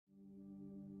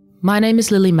My name is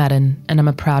Lily Madden, and I'm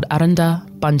a proud Aranda,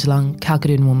 Bundjalung,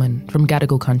 Kalkadoon woman from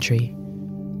Gadigal country.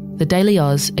 The Daily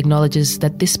Oz acknowledges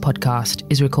that this podcast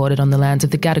is recorded on the lands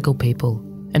of the Gadigal people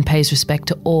and pays respect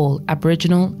to all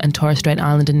Aboriginal and Torres Strait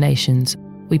Islander nations.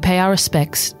 We pay our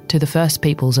respects to the First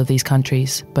Peoples of these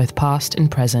countries, both past and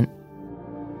present.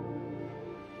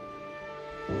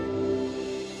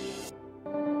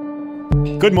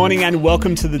 Good morning and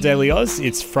welcome to the Daily Oz.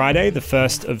 It's Friday, the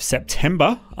 1st of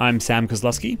September. I'm Sam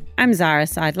Kozlowski. I'm Zara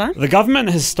Seidler. The government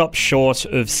has stopped short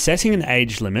of setting an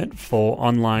age limit for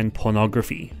online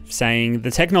pornography, saying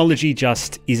the technology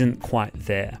just isn't quite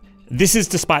there. This is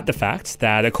despite the fact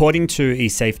that, according to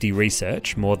eSafety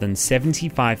research, more than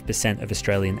 75% of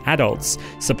Australian adults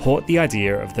support the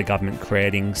idea of the government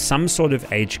creating some sort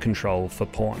of age control for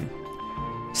porn.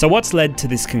 So what's led to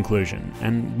this conclusion,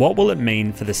 and what will it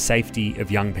mean for the safety of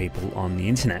young people on the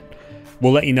internet?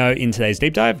 We'll let you know in today's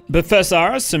deep dive. But first,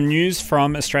 Zara, some news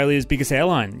from Australia's biggest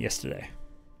airline yesterday.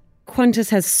 Qantas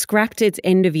has scrapped its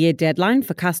end-of-year deadline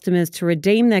for customers to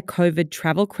redeem their COVID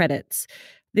travel credits.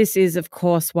 This is, of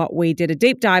course, what we did a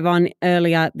deep dive on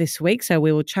earlier this week, so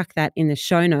we will chuck that in the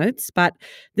show notes. But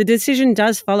the decision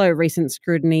does follow recent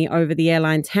scrutiny over the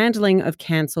airline's handling of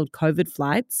cancelled COVID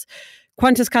flights.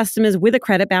 Qantas customers with a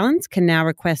credit balance can now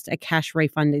request a cash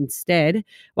refund instead,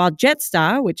 while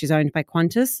Jetstar, which is owned by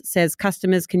Qantas, says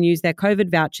customers can use their COVID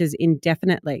vouchers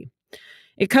indefinitely.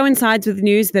 It coincides with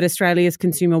news that Australia's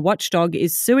consumer watchdog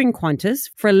is suing Qantas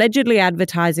for allegedly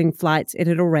advertising flights it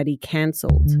had already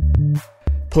cancelled.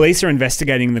 Police are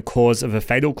investigating the cause of a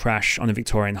fatal crash on a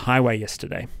Victorian highway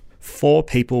yesterday. 4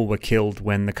 people were killed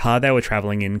when the car they were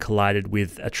travelling in collided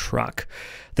with a truck.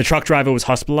 The truck driver was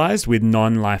hospitalised with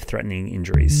non-life-threatening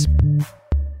injuries.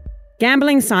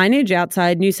 Gambling signage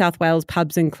outside New South Wales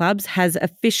pubs and clubs has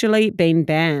officially been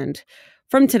banned.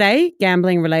 From today,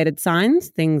 gambling-related signs,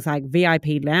 things like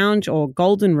VIP lounge or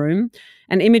golden room,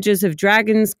 and images of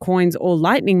dragons, coins or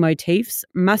lightning motifs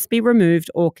must be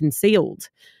removed or concealed.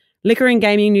 Liquor and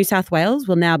Gaming New South Wales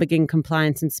will now begin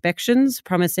compliance inspections,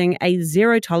 promising a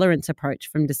zero-tolerance approach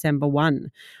from December 1.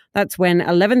 That's when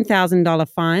 $11,000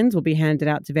 fines will be handed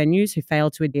out to venues who fail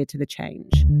to adhere to the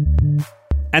change.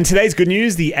 And today's good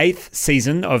news, the 8th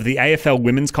season of the AFL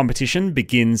Women's Competition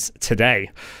begins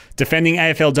today. Defending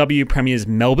AFLW premiers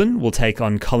Melbourne will take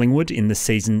on Collingwood in the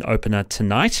season opener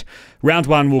tonight. Round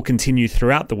 1 will continue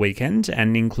throughout the weekend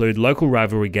and include local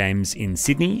rivalry games in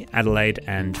Sydney, Adelaide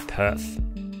and Perth.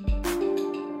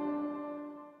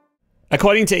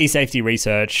 According to eSafety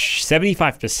research,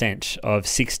 75% of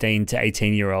 16 to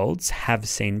 18-year-olds have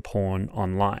seen porn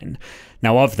online.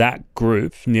 Now, of that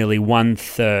group, nearly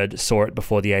 1/3 saw it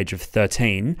before the age of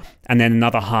 13, and then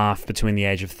another half between the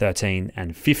age of 13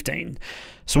 and 15.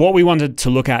 So what we wanted to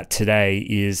look at today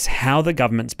is how the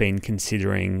government's been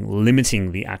considering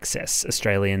limiting the access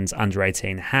Australians under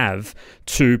 18 have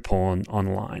to porn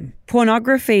online.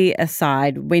 Pornography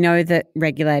aside, we know that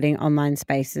regulating online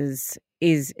spaces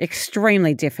is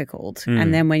extremely difficult.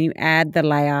 And then when you add the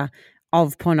layer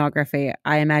of pornography,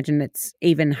 I imagine it's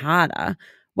even harder.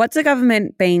 What's the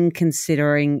government been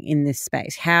considering in this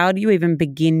space? How do you even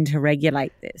begin to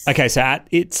regulate this? Okay, so at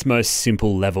its most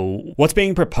simple level, what's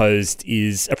being proposed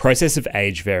is a process of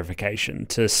age verification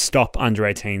to stop under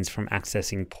 18s from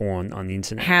accessing porn on the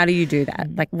internet. How do you do that?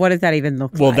 Like, what does that even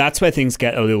look like? Well, that's where things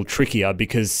get a little trickier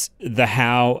because the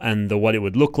how and the what it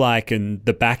would look like and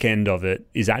the back end of it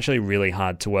is actually really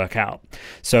hard to work out.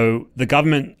 So the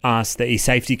government asked the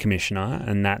eSafety Commissioner,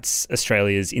 and that's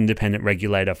Australia's independent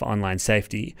regulator for online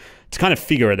safety, to kind of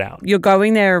figure it out. You're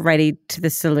going there already to the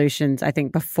solutions, I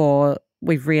think, before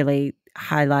we've really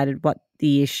highlighted what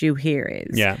the issue here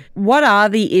is. Yeah. What are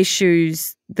the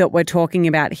issues that we're talking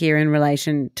about here in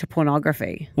relation to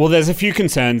pornography? Well, there's a few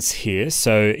concerns here.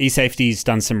 So eSafety's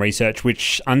done some research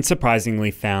which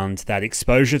unsurprisingly found that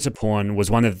exposure to porn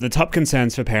was one of the top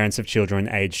concerns for parents of children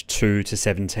aged 2 to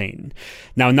 17.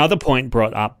 Now, another point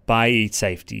brought up by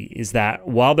eSafety is that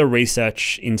while the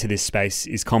research into this space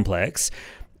is complex,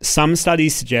 some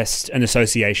studies suggest an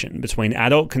association between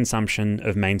adult consumption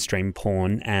of mainstream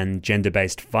porn and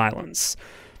gender-based violence.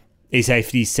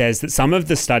 eSafety says that some of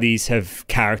the studies have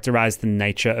characterised the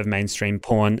nature of mainstream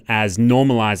porn as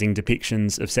normalising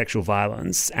depictions of sexual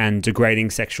violence and degrading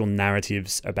sexual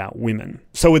narratives about women.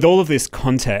 So with all of this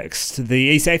context,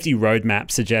 the eSafety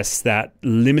roadmap suggests that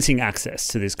limiting access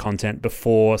to this content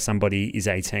before somebody is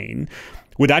 18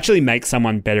 would actually make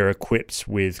someone better equipped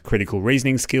with critical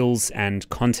reasoning skills and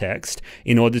context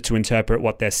in order to interpret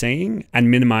what they're seeing and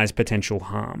minimise potential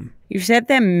harm. You said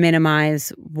they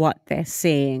minimise what they're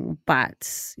seeing,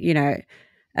 but, you know,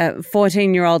 a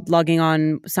 14-year-old logging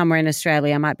on somewhere in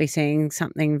Australia might be seeing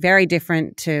something very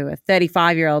different to a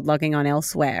 35-year-old logging on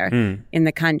elsewhere in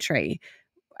the country.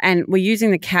 And we're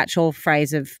using the catch-all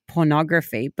phrase of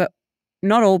pornography, but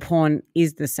not all porn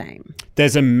is the same.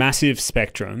 There's a massive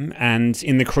spectrum, and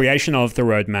in the creation of the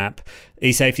roadmap,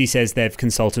 eSafety says they've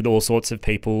consulted all sorts of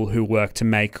people who work to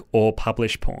make or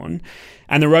publish porn.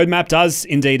 And the roadmap does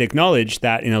indeed acknowledge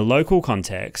that in a local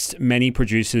context, many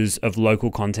producers of local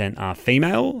content are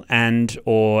female and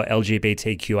or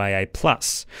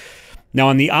LGBTQIA+. Now,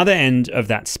 on the other end of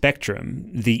that spectrum,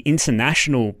 the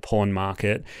international porn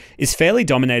market is fairly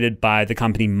dominated by the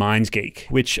company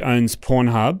MindGeek, which owns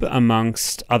Pornhub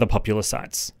amongst other popular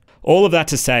sites. All of that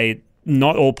to say,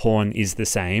 not all porn is the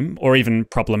same or even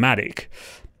problematic.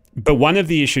 But one of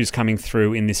the issues coming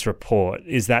through in this report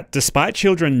is that despite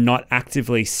children not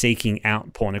actively seeking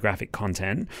out pornographic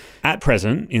content, at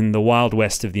present, in the wild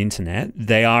west of the internet,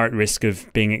 they are at risk of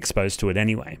being exposed to it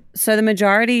anyway. So the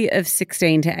majority of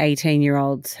 16 to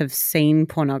 18-year-olds have seen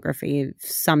pornography of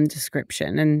some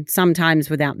description, and sometimes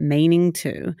without meaning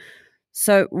to.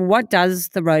 So what does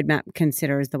the roadmap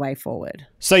consider as the way forward?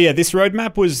 So this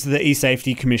roadmap was the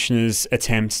eSafety Commissioner's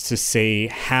attempt to see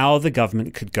how the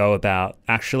government could go about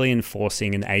actually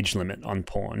enforcing an age limit on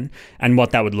porn and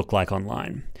what that would look like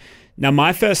online. Now,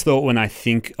 my first thought when I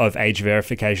think of age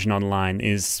verification online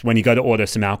is when you go to order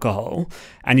some alcohol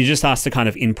and you just ask to kind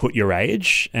of input your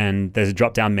age, and there's a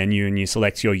drop-down menu and you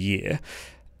select your year.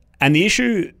 And the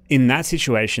issue in that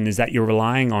situation is that you're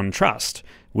relying on trust,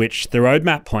 which the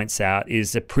roadmap points out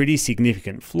is a pretty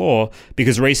significant flaw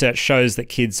because research shows that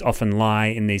kids often lie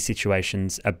in these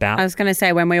situations about... I was going to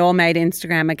say, when we all made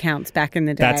Instagram accounts back in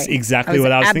the day. That's exactly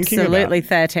what I was thinking about. Absolutely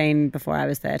 13 before I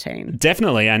was 13.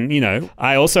 Definitely. And,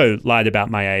 I also lied about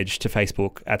my age to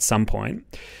Facebook at some point.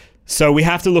 So we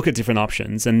have to look at different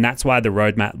options, and that's why the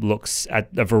roadmap looks at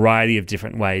a variety of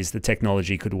different ways the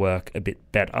technology could work a bit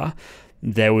better.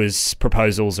 There was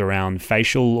proposals around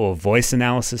facial or voice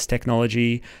analysis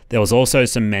technology. There was also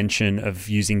some mention of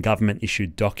using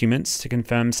government-issued documents to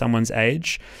confirm someone's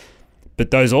age. But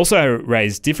those also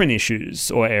raise different issues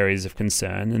or areas of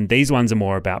concern, and these ones are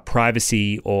more about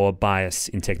privacy or bias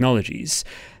in technologies.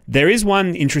 There is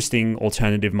one interesting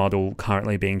alternative model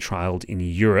currently being trialled in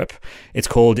Europe. It's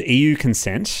called EU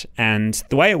Consent, and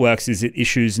the way it works is it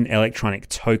issues an electronic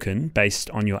token based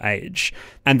on your age.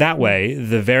 And that way,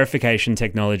 the verification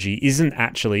technology isn't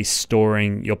actually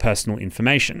storing your personal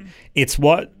information. It's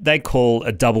what they call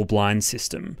a double-blind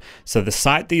system. So the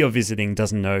site that you're visiting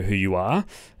doesn't know who you are,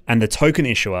 and the token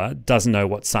issuer doesn't know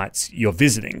what sites you're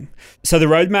visiting. So the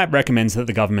roadmap recommends that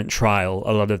the government trial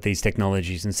a lot of these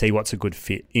technologies and see what's a good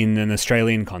fit in an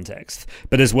Australian context.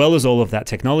 But as well as all of that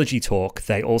technology talk,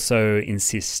 they also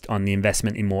insist on the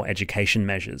investment in more education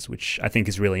measures, which I think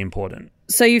is really important.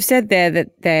 So you've said there that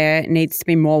there needs to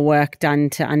be more work done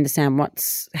to understand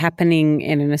what's happening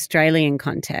in an Australian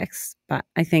context. But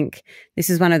I think this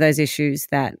is one of those issues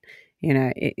that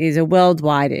it is a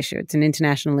worldwide issue. It's an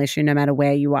international issue no matter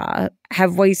where you are.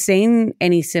 Have we seen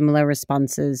any similar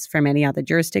responses from any other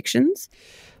jurisdictions?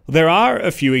 There are a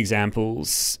few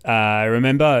examples. I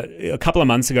remember a couple of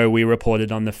months ago, we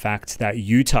reported on the fact that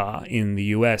Utah in the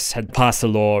US had passed a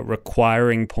law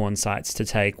requiring porn sites to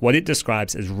take what it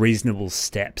describes as reasonable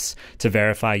steps to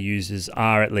verify users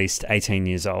are at least 18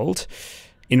 years old.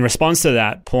 In response to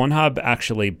that, Pornhub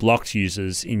actually blocked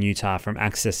users in Utah from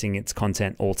accessing its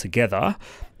content altogether,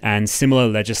 and similar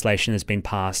legislation has been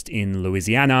passed in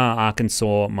Louisiana,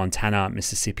 Arkansas, Montana,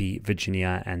 Mississippi,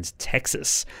 Virginia, and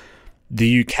Texas.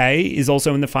 The UK is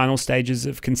also in the final stages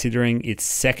of considering its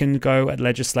second go at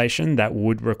legislation that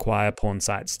would require porn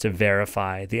sites to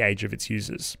verify the age of its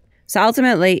users. So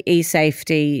ultimately,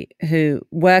 eSafety, who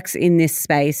works in this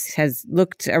space, has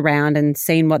looked around and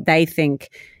seen what they think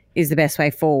is the best way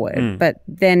forward. But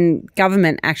then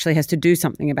government actually has to do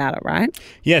something about it, right?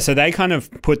 Yeah, so they kind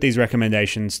of put these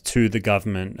recommendations to the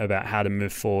government about how to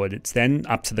move forward. It's then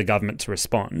up to the government to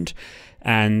respond.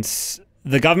 And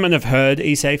the government have heard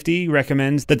eSafety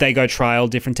recommends that they go trial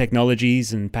different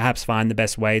technologies and perhaps find the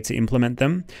best way to implement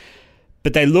them.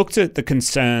 But they looked at the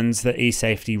concerns that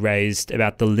eSafety raised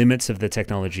about the limits of the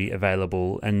technology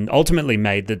available and ultimately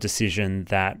made the decision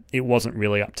that it wasn't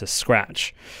really up to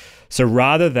scratch. So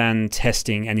rather than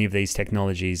testing any of these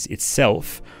technologies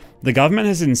itself, the government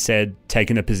has instead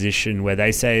taken a position where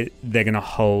they say they're going to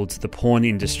hold the porn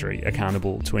industry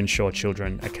accountable to ensure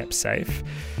children are kept safe.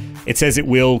 It says it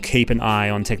will keep an eye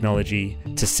on technology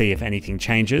to see if anything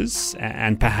changes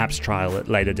and perhaps trial it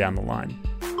later down the line.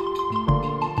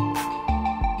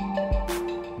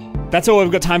 That's all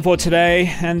we've got time for today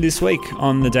and this week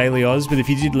on the Daily Oz. But if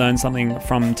you did learn something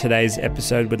from today's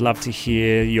episode, we'd love to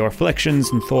hear your reflections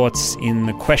and thoughts in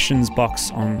the questions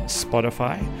box on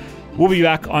Spotify. We'll be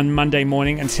back on Monday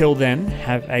morning. Until then,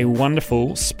 have a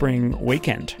wonderful spring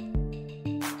weekend.